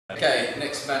Okay,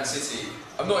 next Man City.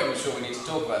 I'm not even sure we need to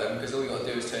talk about them because all you've got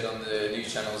to do is turn on the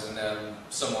news channels and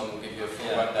someone will give you a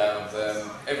full rundown of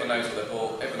them. Everyone knows what they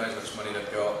bought, everyone knows how much money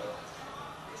they've got.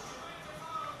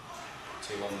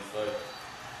 2-1 on the float.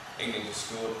 England just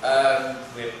scored.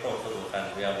 We're pro football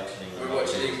fans, we are watching England. We're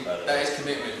watching England. That is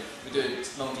commitment. We're doing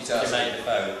multitasking. Jermaine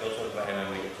Defoe, we'll talk about him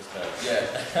when we get to Spurs. Yeah,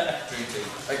 dream team.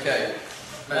 Okay.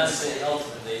 Man City,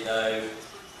 ultimately though,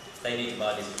 they need to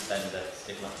buy a decent defender.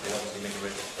 If not, they obviously make a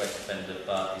great defender,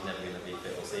 but he's never going to be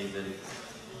fit all season.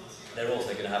 They're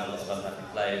also going to have a lot of unhappy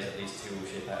players. At least 2 will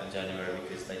ship out in January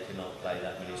because they cannot play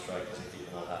that many strikers and keep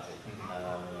them all happy.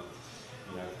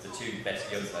 You know, the 2 best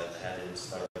young players they had in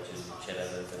Sturridge and Ched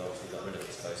Evans, they've obviously got rid of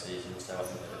this post-season, so I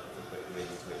think they're looking for quick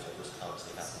wins, which I just can't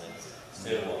see happening.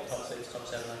 Still, what, top 6, top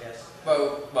 7, I guess?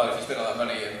 Well, if you spend all that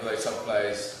money on those top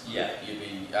players, you'd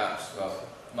be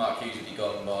Mark Hughes would be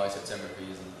gone by September if he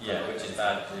isn't. Yeah, which is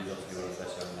bad because he's obviously one of the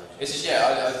best young managers. It's just,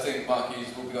 I think Mark Hughes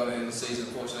will be gone in the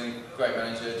season, unfortunately. Great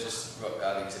manager, just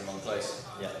I think he's in the wrong place.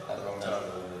 Yeah. At the wrong time.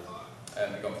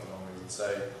 Gone for the wrong reason.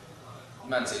 So,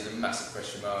 Man City's a massive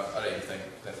question mark. I don't even think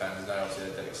their fans know.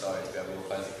 Obviously, they're dead excited to be able to all the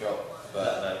players they've got.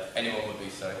 But anyone would be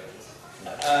so.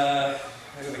 Who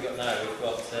have we got now? We've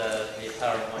got the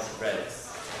apparent mighty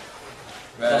Reds.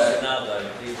 Ronaldo,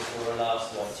 he was for the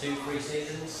last, 2-3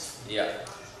 seasons? Yeah.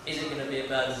 Is it going to be a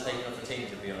burden taking off the team,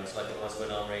 to be honest, like it was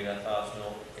when Henry left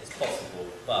Arsenal? It's possible,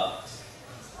 but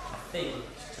I think,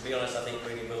 to be honest, I think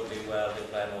Rooney will do well. He'll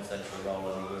play a more central role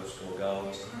and he will score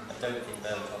goals. I don't think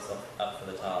Berbatov's up for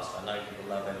the task. I know people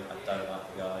love him, I don't like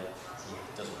the guy. He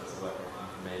doesn't put the work in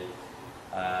for me.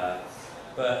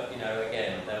 But,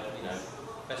 again, they're,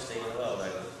 best team in the world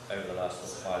over the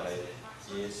last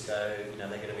 5-8 years, so, they're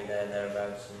going to be there and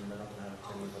thereabouts and they're not going to have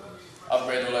too many problems. I've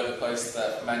read all over the place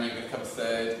that Man U are going to come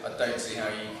third. I don't see how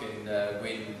you can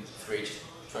win 3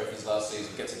 trophies last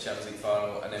season, get to the Champions League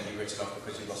final, and then be written off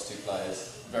because you lost 2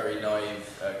 players. Very naive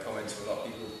comments from a lot of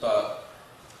people, but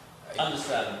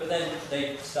understand. But then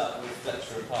they start with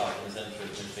Fletcher Park in the centre of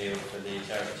the midfield for the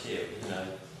Charity Shield.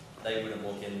 They wouldn't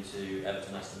walk into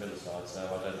Everton Aston Villa side, so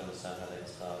I don't understand how they can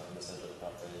start in the centre of the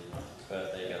park.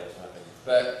 But there you go, that's my opinion.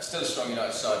 But still a strong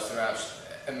United side throughout.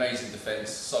 Amazing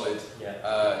defence, solid.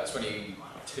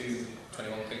 22,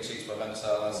 21 clean sheets by Van der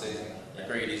Sar last season.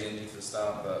 Agreed he's injured for the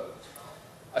start, but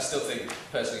I still think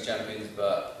personally champions,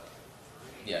 but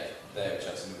they're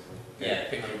Chelsea.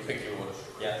 Pick your order.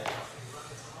 Yeah.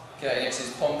 Okay, next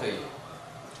is Pompey.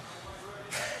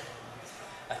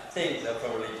 I think they'll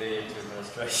probably be into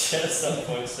administration at some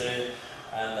point soon,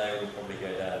 and they will probably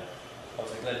go down.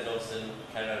 Obviously, Glenn Johnson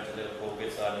came over to Liverpool,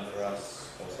 good signing for us.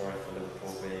 Sorry for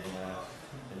Liverpool being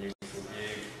a new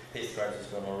review. Pete Gross has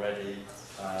gone already.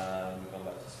 We've gone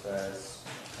back to Spurs.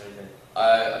 What do you think?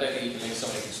 I don't think you can lose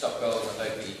someone who can stop goals. I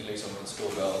don't think you can lose someone who can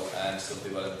score goals and still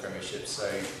do well in the Premiership. So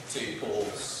 2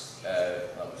 Paul's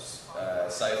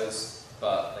sales,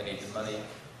 but they need the money.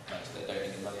 Actually, they don't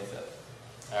need the money if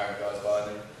Aaron guys buy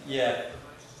them. Yeah.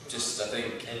 I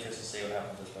think interested to see what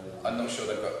happens. I suppose. I'm not sure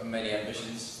they've got many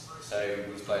ambitions. So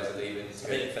these players are leaving. I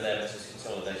think for them it's just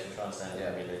consolidation, try and stay in the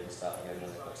Premier League and start again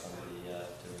when they've got somebody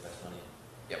to invest money.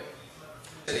 Yep.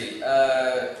 City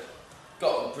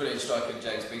got a brilliant striker,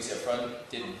 James Beattie up front.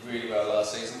 Did really well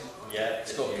last season. Yeah.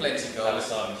 Scored plenty of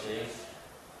goals.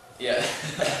 Yeah.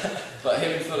 But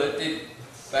him and Fuller did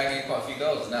bang in quite a few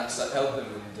goals, and that helped them.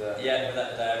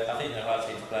 Without doubt, I think they're hard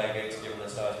team to play against, given their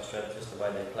size and strength, just the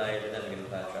way they play. They're never going to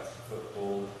play attractive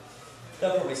football.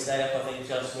 They'll probably stay up, I think,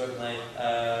 Chelsea, won't they?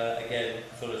 Again,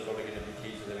 Fuller's probably going to be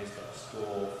key to them. He's got to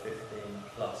score 15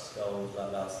 plus goals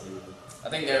like last season. I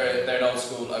think they're an old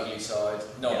school, ugly side.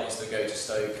 No one wants to go to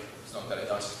Stoke. It's not the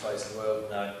nicest place in the world.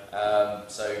 No.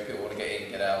 So people want to get in,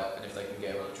 get out, and if they can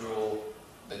get a draw,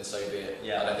 then so be it.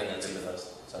 Yeah, I don't think that's good with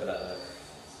us. So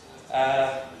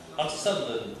on to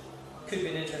Sunderland. Could be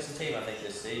an interesting team, I think,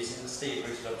 this season. Steve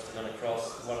Bruce has obviously gone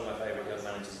across. One of my favourite young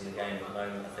managers in the game at the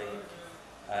moment, I think.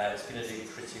 It's going to do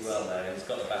pretty well there. He's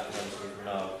got the backing obviously from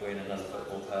Niall Quinn, another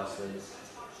football person.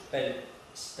 Ben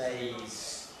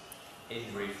stays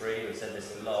injury free. We've said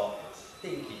this a lot. I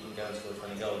think he can go and score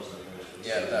 20 goals in the Premiership.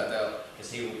 Yeah, without doubt.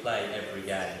 Because he will play every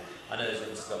game. I know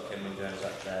there's got Cameron Jones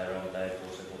up there on Dave,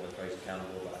 also brought with Fraser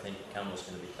Campbell, but I think Campbell's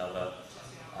going to be clever.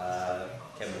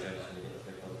 Cameron Jones is going to get the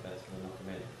big one, going to knock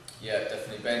him in. Yeah,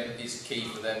 definitely. Ben is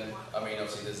key for them. I mean,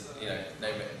 obviously, there's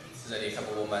there's only a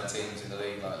couple of one-man teams in the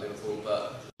league like Liverpool,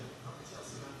 but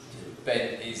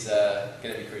Ben is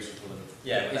going to be crucial for them.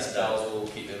 Yeah, his goals will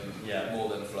keep them more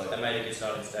than afloat. They made a good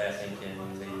starting today, I think,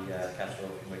 in the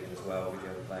catch-all from Wigan as well. With a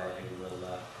young player who will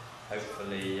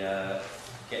hopefully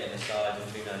get in the side, and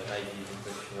who knows, maybe even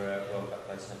push for a World Cup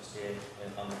place next year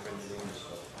on the fringe of the English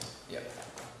squad. Yeah.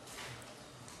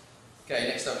 Okay,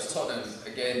 next up is Tottenham.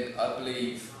 Again, I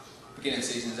believe beginning of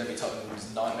the season is every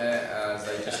Tottenham's nightmare, as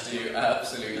they just do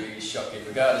absolutely shocking.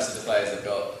 Regardless of the players they've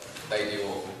got, they do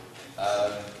awful.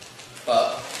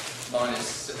 But minus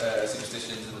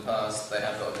superstitions in the past, they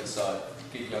have got a good side,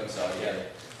 good young side. Yeah.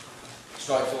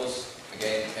 Strike force,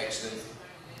 again, excellent.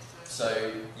 So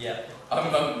yeah, I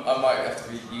might have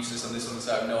to be useless on this one,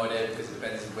 so I have no idea, because it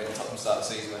depends when Tottenham start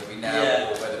the season, whether it be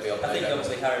now or whether it be on. I think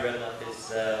obviously Harry Redknapp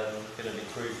is going to be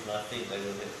crucial, and I think they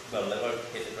will hit. Well, they won't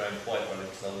hit the ground quite running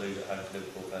because they'll lose at home to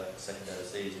Liverpool for the second day of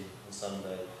the season on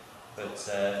Sunday. But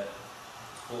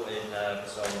brought in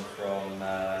someone from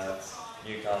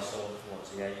Newcastle,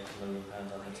 what's he, £80 million, I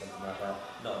think, something like that.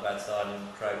 Not a bad signing.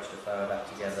 Crouch, Defoe back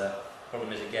together.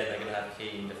 Problem is, again, they're going to have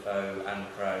Keane, Defoe, and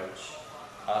Crouch.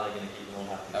 Are they going to keep them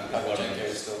all happy? And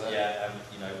is still there. Yeah, and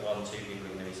you know, 1 or 2 people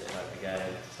are going to be sitting out the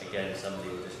game. Again,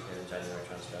 somebody will disappear in January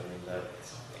transfer window.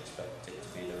 Expect it to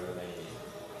be the Romanian.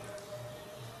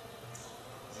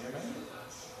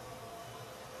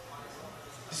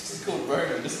 This is called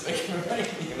Roman, doesn't make him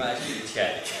Romanian. You might actually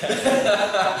check.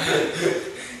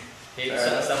 He's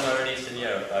somewhere in Eastern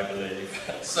Europe, I believe.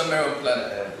 Somewhere on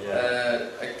planet Earth.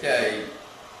 Yeah. Okay.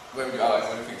 When do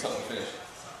you think Tottenham finish?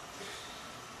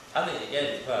 I think,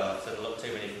 again, well, I've said a lot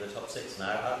too many for the top 6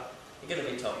 now. You're going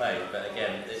to be top 8, but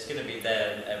again, it's going to be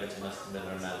them, Everton, Aston Villa,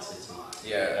 and Man City.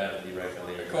 Yeah. The Europa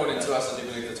League. According to us, I do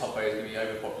believe the top 8 is going to be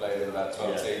overpopulated with about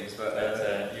 12 teams. But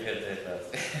you heard it here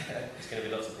first. There's going to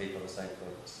be lots of people on the same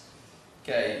points.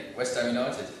 Okay, West Ham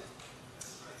United.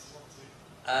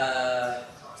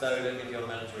 So they'll give your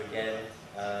manager again.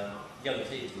 Young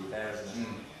team, to be fair, isn't it?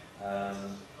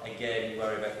 Again, you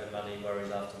worry about their money, worries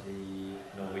after the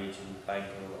Norwegian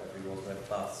banker or whatever he was went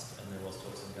bust, and there was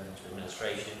talks of going into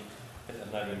administration. But they've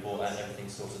now been bought out and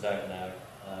everything's sorted out now.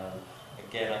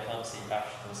 Again, I can't see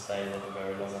Ashton stay there for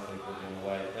very long. I think we'll be on the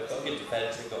way. They've got a good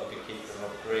defence, they've got a good keeper,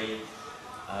 Rob Green.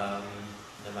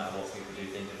 No matter what people do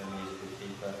think of him, he's a good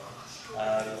keeper.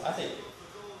 I think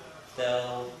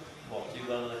they'll do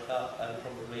well in the cup and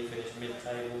probably finish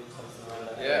mid-table, something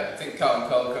like that. Yeah, I think Carlton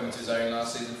Cole came into his own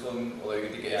last season for them, although he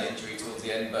did get an injury towards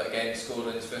the end. But again, scored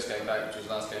in his first game back, which was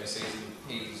last game of the season.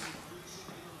 He's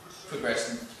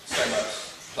progressed so much,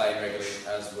 playing regularly,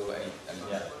 as will any.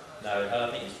 Yeah, no,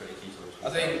 I think he's pretty key to it. I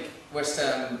think West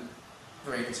Ham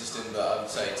very consistent, but I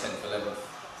would say 10th, 11th.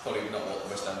 Probably not what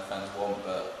West Ham fans want,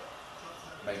 but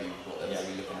maybe what they're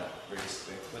really looking at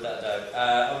realistically. Without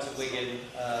doubt. On to Wigan.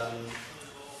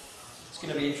 It's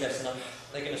going to be interesting.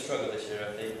 They're going to struggle this year,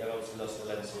 I think. They've obviously lost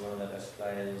Valencia, one of their best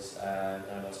players.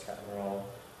 Now lost Catamaran.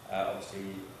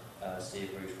 Obviously, Steve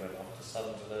Bruce went off to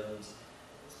Sunderland.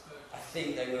 I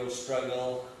think they will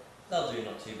struggle. They'll do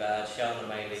not too bad. Sharma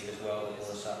may lead as well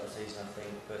before the start of the season, I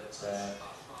think. But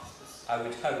I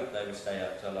would hope they would stay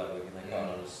up to a low Wigan. They're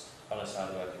quite an honest,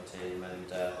 hard-working team,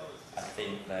 and I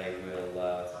think they will.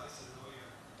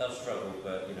 They'll struggle,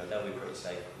 but you know they'll be pretty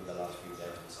safe with the last few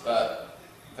games. But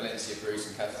Valencia, Bruce,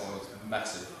 and Catamaran was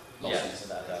massive losses.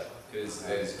 Without doubt. Because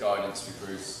there's guidance for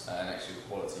Bruce and actually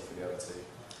quality for the other two.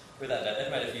 Without doubt, they've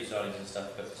made a few signings and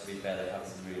stuff, but to be fair, they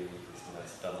haven't really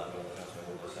done that well in the transfer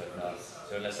window so far.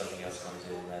 So unless something else comes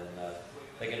in, then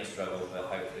they're going to struggle, but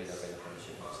hopefully they'll be in the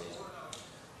Premiership next season.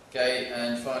 Okay,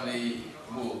 and finally,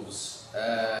 Wolves.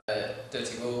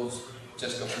 Dirty Wolves,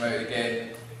 just got promoted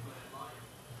again.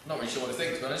 Not really sure what to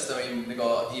think, to be honest. I mean, they've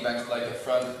got Ebanks Blake up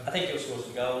front. I think he'll score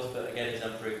some goals, but again, he's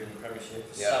unproven in the Premiership.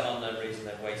 For some unknown reason,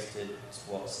 they've wasted,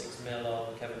 £6 million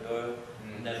on Kevin Doyle.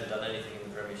 Never done anything in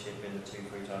the Premiership in the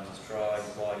 2-3 times he's tried.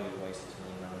 Why you would waste £6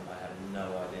 million, I have no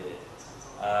idea.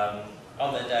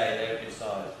 On their day, they're a good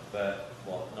side, but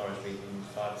Norwich beat them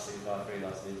 5-2, 5-3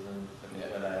 last season, and look at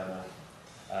where they are now.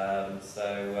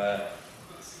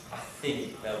 I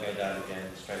think they'll go down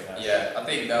again straight out. Yeah, I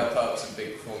think they'll put up some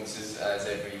big performances as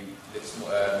every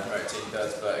promoted team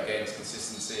does, but again, it's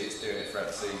consistency, it's doing it throughout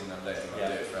the season, and letting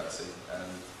them do it throughout the season.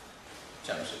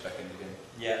 Championship back in again.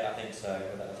 Yeah, I think so,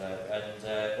 without a doubt.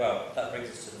 And well, that brings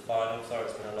us to the final. Sorry,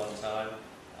 it's been a long time.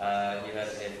 You heard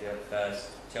it here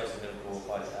first. Chelsea and Liverpool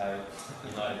fight it out.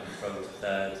 United will struggle to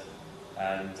third,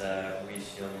 and we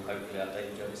shall hopefully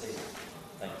update you during the season.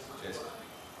 Thanks. Cheers.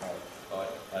 Bye. Bye.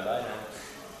 Bye bye now.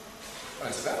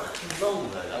 It's about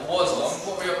long though. That was long.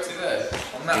 What were we up to there?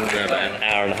 On that about an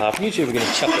hour and a half. YouTube are going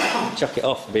to chuck it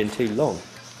off for being too long.